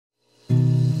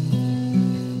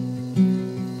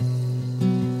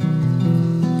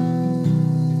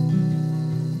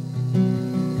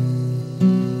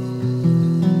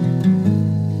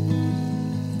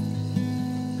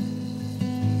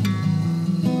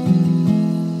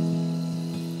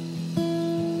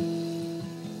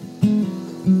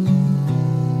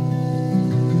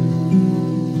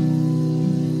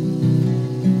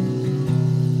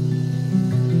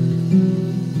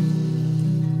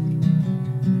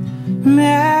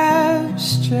map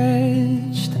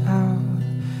stretched out,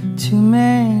 too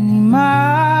many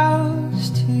miles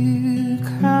to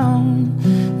count.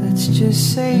 Let's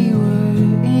just say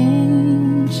we're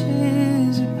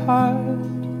inches apart,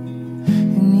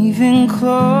 and even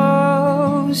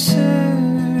closer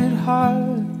at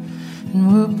heart,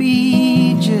 and we'll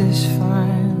be just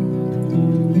fine.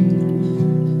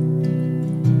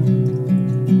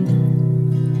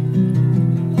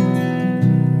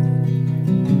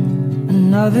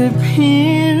 Another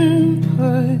pin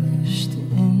pushed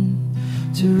in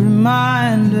to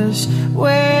remind us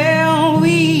where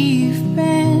we've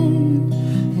been,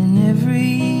 and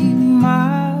every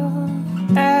mile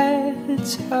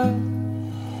adds up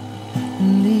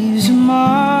and leaves a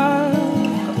mark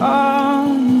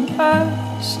on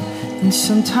us. And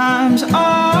sometimes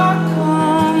our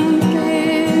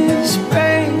compass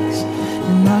breaks,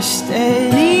 and our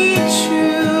steady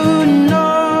true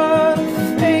north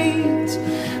fades.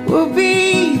 We'll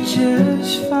be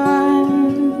just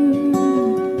fine.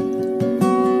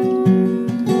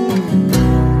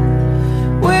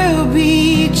 We'll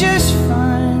be just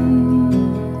fine.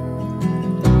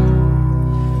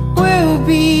 We'll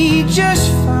be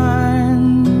just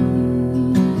fine.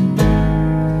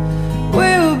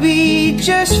 We'll be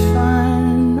just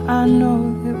fine. I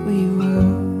know that we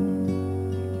will.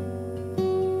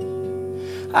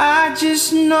 I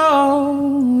just know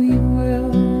we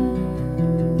will.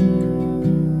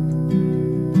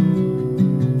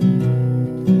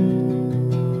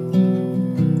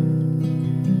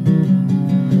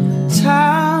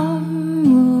 Time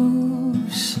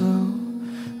moves slow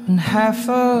when half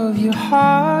of your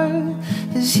heart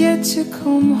is yet to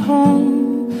come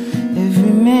home.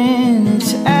 Every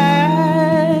minute's